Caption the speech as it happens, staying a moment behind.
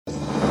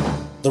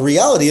The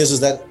reality is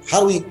that how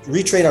do we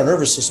retrain our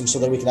nervous system so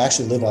that we can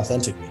actually live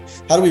authentically?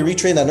 How do we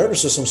retrain that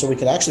nervous system so we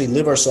can actually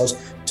live ourselves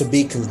to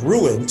be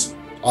congruent,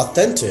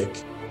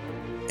 authentic,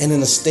 and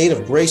in a state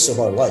of grace of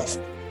our life?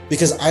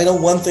 Because I know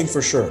one thing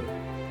for sure.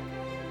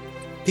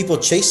 People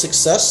chase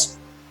success,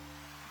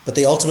 but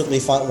they ultimately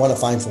want to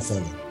find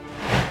fulfillment.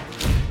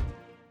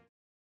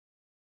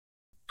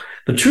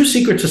 The true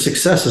secret to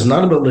success is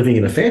not about living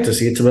in a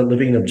fantasy. It's about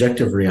living in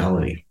objective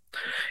reality.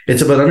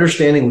 It's about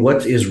understanding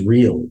what is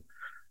real.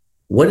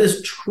 What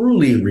is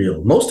truly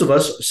real? Most of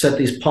us set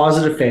these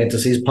positive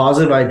fantasies,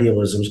 positive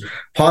idealisms,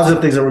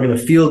 positive things that we're going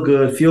to feel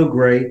good, feel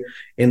great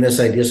in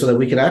this idea so that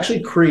we can actually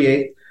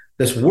create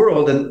this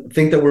world and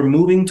think that we're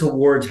moving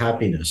towards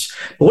happiness.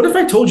 But what if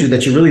I told you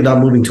that you're really not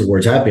moving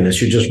towards happiness?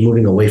 You're just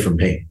moving away from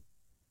pain.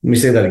 Let me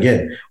say that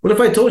again. What if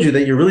I told you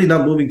that you're really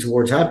not moving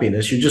towards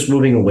happiness? You're just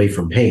moving away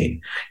from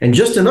pain, and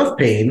just enough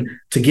pain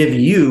to give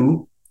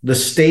you the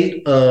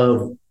state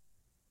of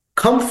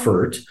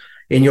comfort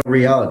in your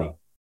reality.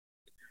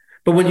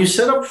 But when you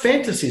set up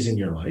fantasies in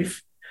your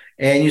life,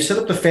 and you set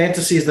up the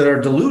fantasies that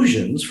are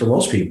delusions for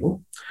most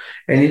people,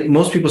 and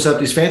most people set up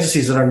these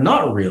fantasies that are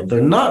not real,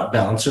 they're not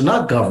balanced, they're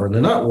not governed,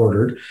 they're not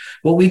ordered,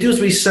 what we do is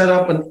we set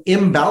up an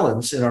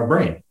imbalance in our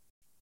brain.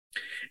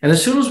 And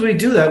as soon as we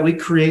do that, we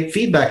create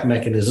feedback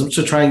mechanisms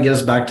to try and get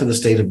us back to the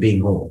state of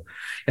being whole.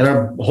 And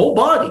our whole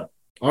body,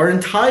 our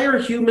entire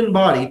human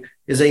body,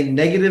 is a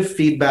negative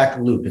feedback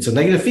loop. It's a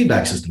negative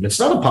feedback system. It's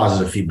not a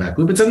positive feedback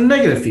loop. It's a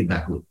negative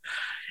feedback loop.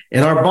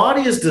 And our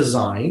body is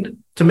designed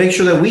to make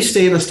sure that we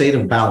stay in a state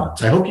of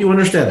balance. I hope you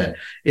understand that.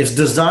 It's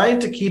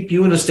designed to keep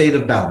you in a state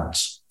of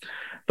balance.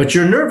 But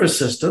your nervous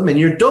system and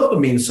your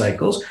dopamine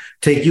cycles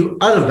take you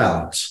out of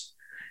balance.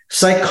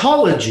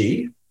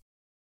 Psychology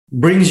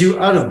brings you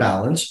out of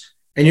balance,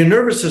 and your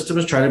nervous system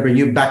is trying to bring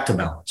you back to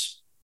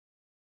balance.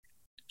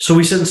 So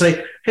we sit and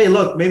say, hey,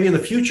 look, maybe in the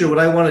future, what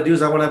I want to do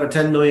is I want to have a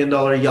 $10 million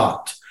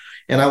yacht,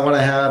 and I want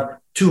to have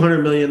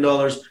 $200 million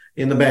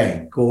in the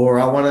bank, or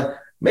I want to,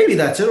 maybe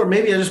that's it, or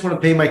maybe I just want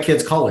to pay my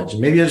kids college,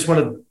 and maybe I just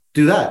want to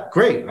do that.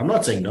 Great. I'm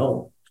not saying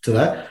no to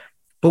that.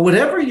 But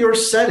whatever you're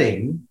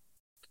setting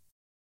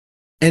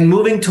and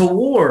moving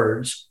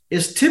towards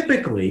is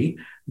typically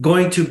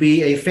going to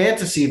be a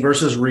fantasy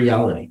versus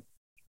reality,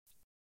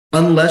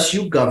 unless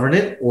you govern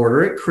it,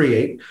 order it,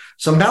 create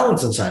some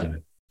balance inside of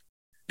it.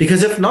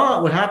 Because if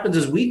not, what happens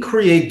is we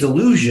create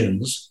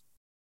delusions,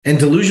 and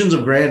delusions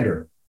of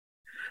grandeur.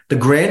 The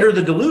grander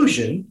the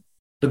delusion,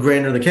 the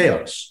grander the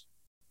chaos.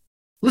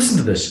 Listen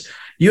to this.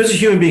 You as a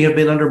human being have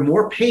been under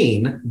more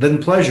pain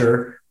than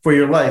pleasure for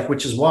your life,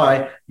 which is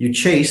why you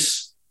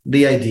chase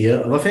the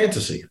idea of a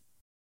fantasy.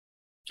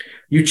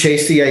 You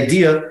chase the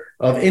idea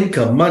of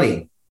income,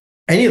 money,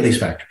 any of these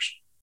factors,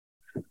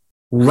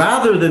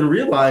 rather than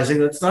realizing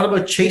that it's not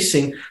about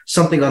chasing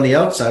something on the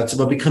outside. It's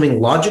about becoming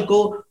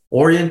logical,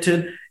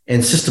 oriented,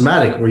 and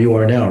systematic where you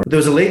are now. There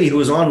was a lady who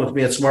was on with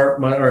me at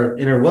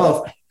Inner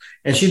Wealth,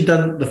 and she'd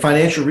done the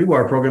financial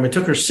rewire program. It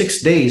took her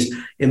 6 days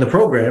in the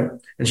program,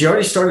 and she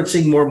already started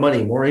seeing more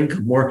money, more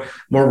income, more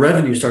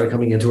revenue started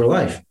coming into her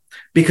life.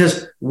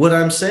 Because what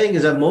I'm saying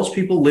is that most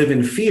people live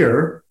in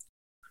fear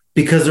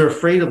because they're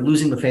afraid of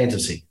losing the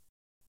fantasy.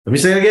 Let me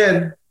say it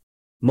again.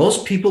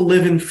 Most people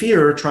live in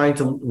fear, trying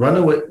to run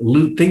away,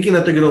 thinking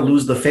that they're going to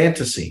lose the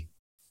fantasy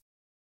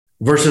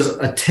versus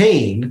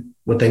attain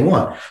what they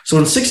want. So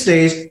in 6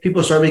 days,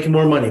 people start making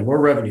more money, more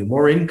revenue,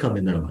 more income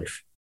in their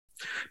life.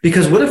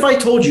 Because what if I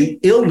told you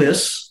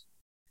illness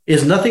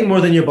is nothing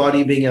more than your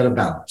body being out of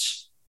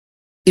balance?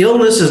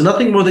 Illness is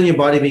nothing more than your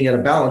body being out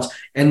of balance.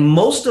 And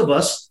most of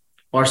us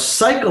are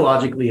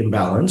psychologically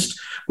imbalanced,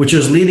 which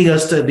is leading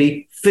us to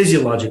be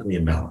physiologically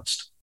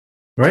imbalanced,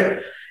 right?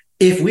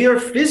 If we are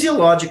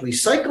physiologically,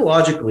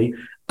 psychologically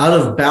out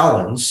of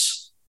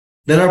balance,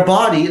 then our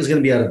body is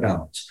going to be out of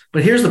balance.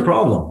 But here's the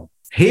problem.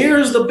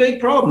 Here's the big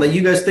problem that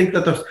you guys think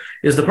that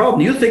is the problem.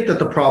 You think that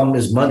the problem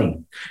is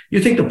money.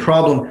 You think the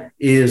problem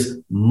is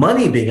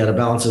money being out of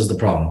balance is the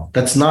problem.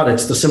 That's not.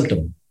 It's the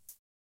symptom.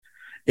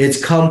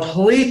 It's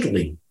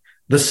completely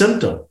the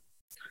symptom.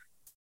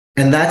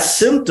 And that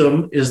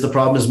symptom is the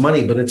problem is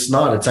money, but it's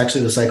not. It's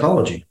actually the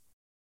psychology.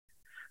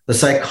 The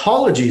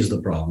psychology is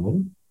the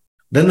problem.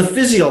 Then the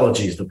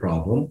physiology is the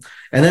problem.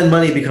 And then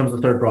money becomes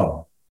the third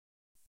problem.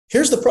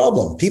 Here's the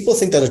problem. People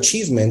think that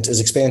achievement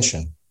is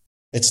expansion.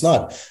 It's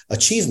not.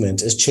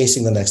 Achievement is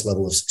chasing the next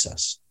level of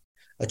success.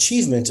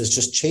 Achievement is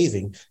just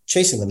chasing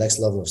the next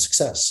level of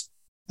success.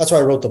 That's why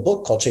I wrote the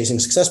book called Chasing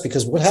Success,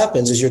 because what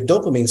happens is your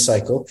dopamine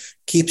cycle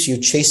keeps you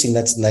chasing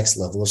that next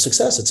level of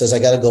success. It says, I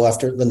got to go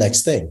after the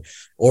next thing,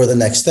 or the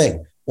next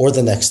thing, or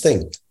the next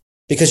thing,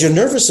 because your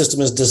nervous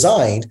system is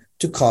designed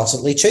to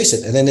constantly chase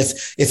it. And then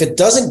if it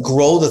doesn't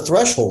grow the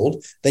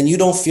threshold, then you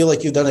don't feel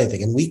like you've done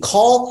anything. And we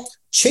call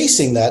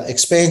chasing that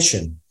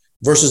expansion.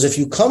 Versus if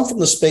you come from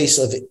the space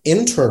of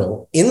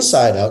internal,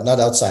 inside out,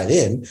 not outside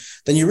in,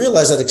 then you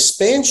realize that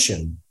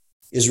expansion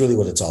is really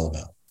what it's all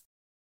about.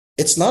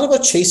 It's not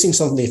about chasing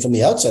something from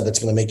the outside that's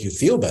going to make you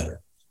feel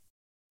better.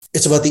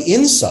 It's about the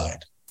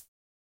inside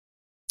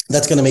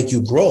that's going to make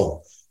you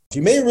grow.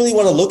 You may really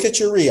want to look at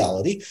your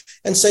reality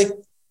and say,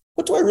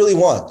 What do I really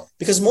want?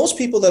 Because most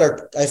people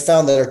I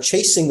found that are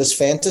chasing this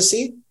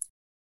fantasy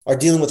are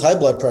dealing with high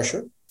blood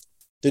pressure.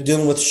 They're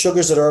dealing with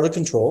sugars that are out of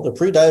control. They're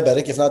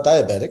pre-diabetic, if not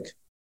diabetic.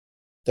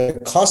 They're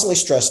constantly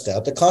stressed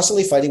out. They're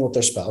constantly fighting with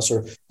their spouse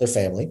or their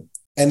family.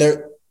 And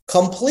they're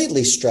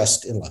completely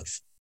stressed in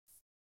life.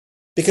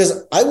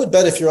 Because I would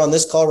bet if you're on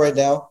this call right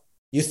now,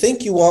 you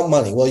think you want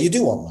money. Well, you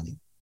do want money.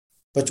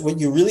 But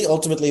what you really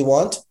ultimately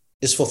want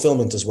is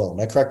fulfillment as well. Am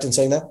I correct in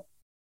saying that?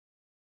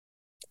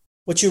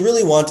 What you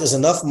really want is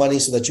enough money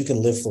so that you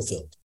can live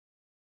fulfilled.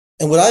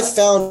 And what I've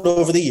found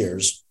over the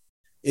years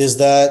is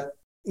that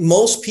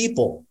most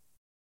people,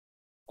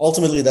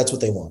 ultimately, that's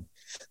what they want.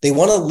 They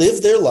want to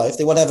live their life.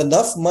 They want to have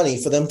enough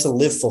money for them to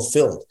live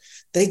fulfilled.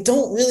 They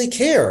don't really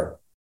care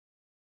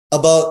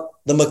about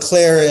the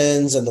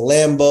McLarens and the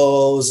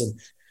Lambos.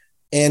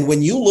 And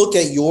when you look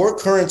at your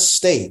current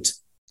state,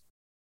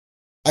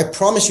 I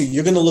promise you,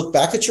 you're going to look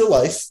back at your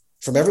life.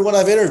 From everyone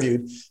I've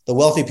interviewed, the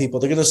wealthy people,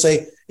 they're going to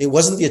say, it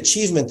wasn't the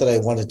achievement that I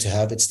wanted to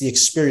have. It's the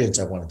experience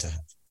I wanted to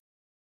have.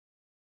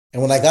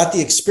 And when I got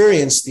the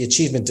experience, the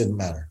achievement didn't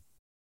matter.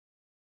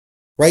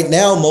 Right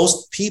now,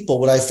 most people,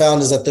 what I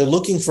found is that they're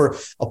looking for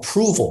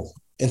approval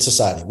in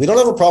society. We don't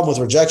have a problem with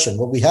rejection.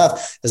 What we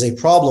have is a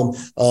problem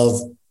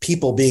of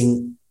people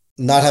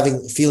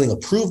feeling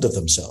approved of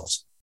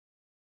themselves.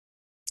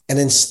 And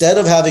instead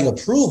of having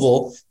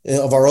approval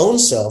of our own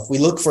self, we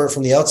look for it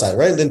from the outside,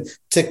 right? Then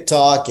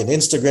TikTok and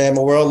Instagram,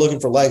 and we're all looking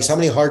for likes. How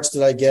many hearts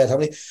did I get?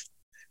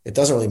 It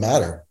doesn't really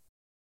matter.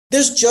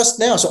 There's just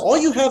now. So all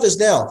you have is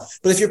now.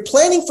 But if you're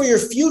planning for your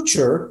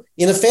future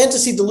in a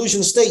fantasy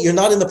delusion state, you're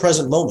not in the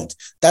present moment.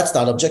 That's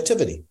not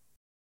objectivity.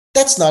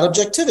 That's not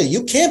objectivity.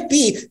 You can't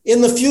be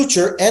in the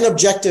future and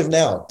objective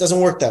now. It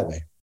doesn't work that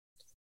way.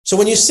 So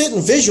when you sit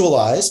and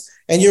visualize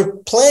and you're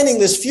planning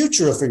this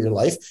future for your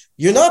life,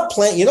 you're not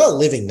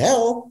living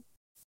now.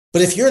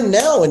 But if you're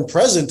now and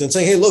present and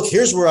saying, hey, look,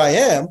 here's where I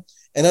am,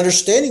 and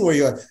understanding where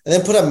you are, and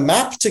then put a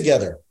map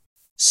together,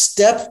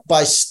 step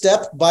by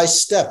step by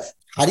step.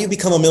 How do you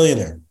become a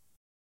millionaire?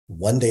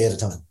 One day at a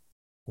time.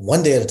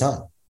 One day at a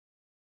time.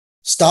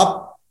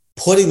 Stop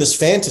putting this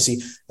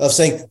fantasy of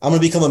saying, I'm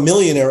going to become a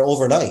millionaire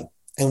overnight.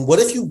 And what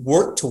if you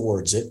work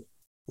towards it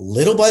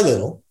little by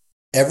little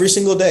every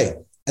single day?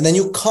 And then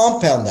you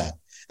compound that.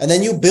 And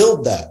then you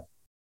build that.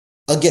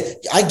 Again,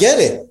 I get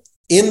it.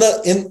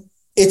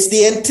 It's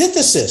the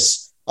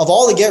antithesis of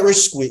all the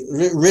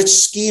get-rich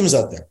schemes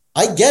out there.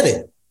 I get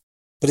it.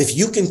 But if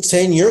you can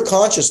train your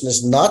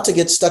consciousness not to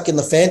get stuck in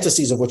the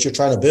fantasies of what you're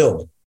trying to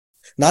build,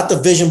 not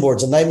the vision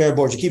boards and nightmare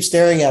boards, you keep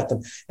staring at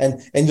them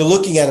and you're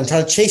looking at them,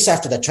 trying to chase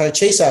after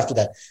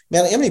that.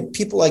 Man, how many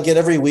people I get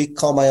every week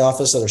call my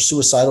office that are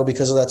suicidal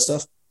because of that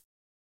stuff?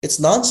 It's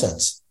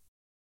nonsense.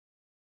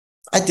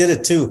 I did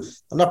it too.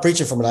 I'm not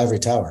preaching from an ivory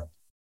tower.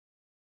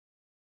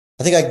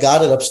 I think I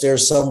got it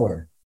upstairs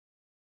somewhere.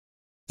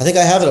 I think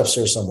I have it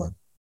upstairs somewhere.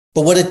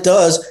 But what it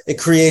does, it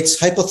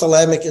creates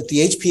hypothalamic,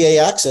 the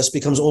HPA axis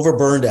becomes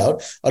overburned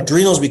out,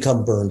 adrenals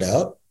become burned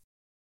out,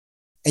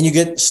 and you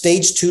get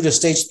stage 2 to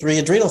stage 3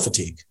 adrenal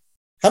fatigue.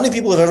 How many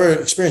people have ever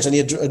experienced any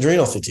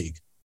adrenal fatigue?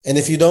 And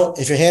if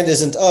your hand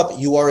isn't up,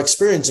 you are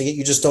experiencing it.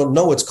 You just don't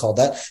know it's called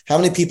that. How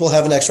many people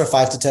have an extra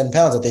 5 to 10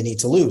 pounds that they need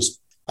to lose?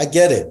 I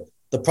get it.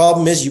 The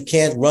problem is you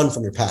can't run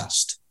from your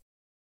past.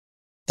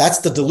 That's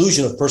the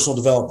delusion of personal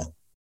development.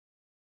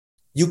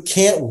 You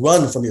can't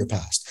run from your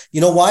past.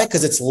 You know why?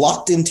 Because it's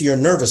locked into your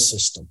nervous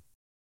system.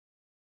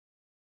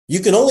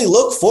 You can only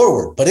look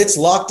forward, but it's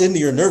locked into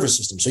your nervous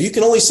system. So you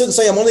can only sit and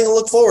say, I'm only going to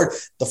look forward.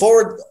 The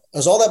forward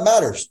is all that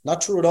matters.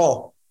 Not true at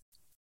all.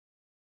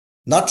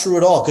 Not true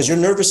at all, because your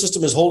nervous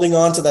system is holding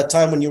on to that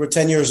time when you were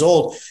 10 years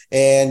old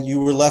and you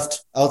were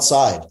left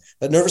outside.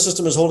 That nervous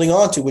system is holding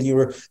on to when you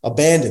were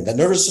abandoned. That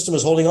nervous system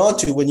is holding on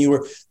to when you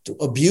were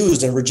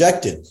abused and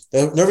rejected.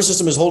 The nervous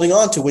system is holding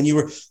on to when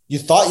you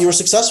thought you were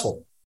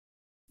successful.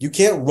 You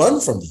can't run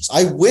from this.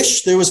 I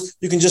wish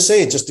you can just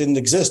say it just didn't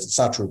exist. It's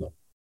not true though.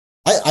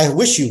 I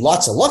wish you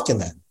lots of luck in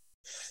that.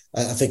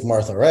 I think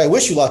Martha, right? I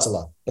wish you lots of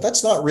luck, but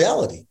that's not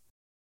reality.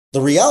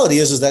 The reality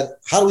is that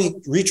how do we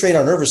retrain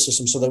our nervous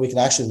system so that we can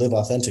actually live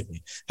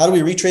authentically? How do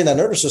we retrain that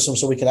nervous system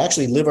so we can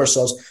actually live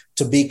ourselves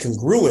to be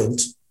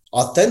congruent,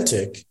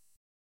 authentic,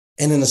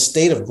 and in a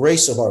state of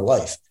grace of our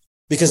life?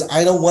 Because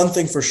I know one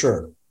thing for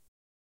sure.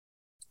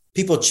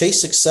 People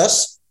chase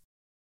success,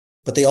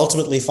 but they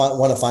ultimately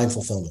want to find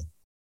fulfillment.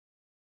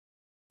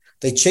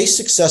 They chase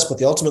success, but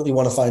they ultimately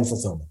want to find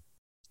fulfillment.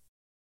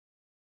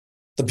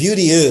 The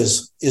beauty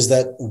is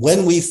that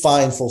when we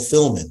find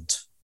fulfillment,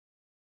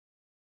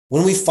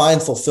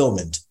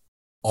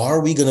 are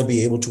we going to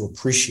be able to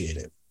appreciate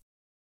it?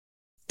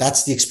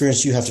 That's the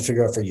experience you have to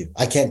figure out for you.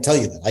 I can't tell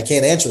you that. I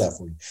can't answer that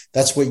for you.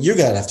 That's what you're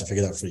going to have to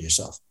figure out for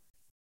yourself.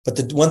 But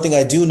the one thing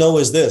I do know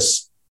is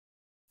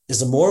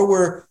the more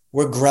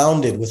we're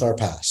grounded with our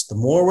past, the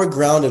more we're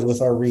grounded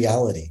with our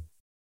reality,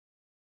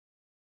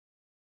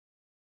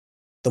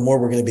 the more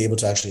we're going to be able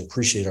to actually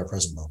appreciate our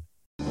present moment.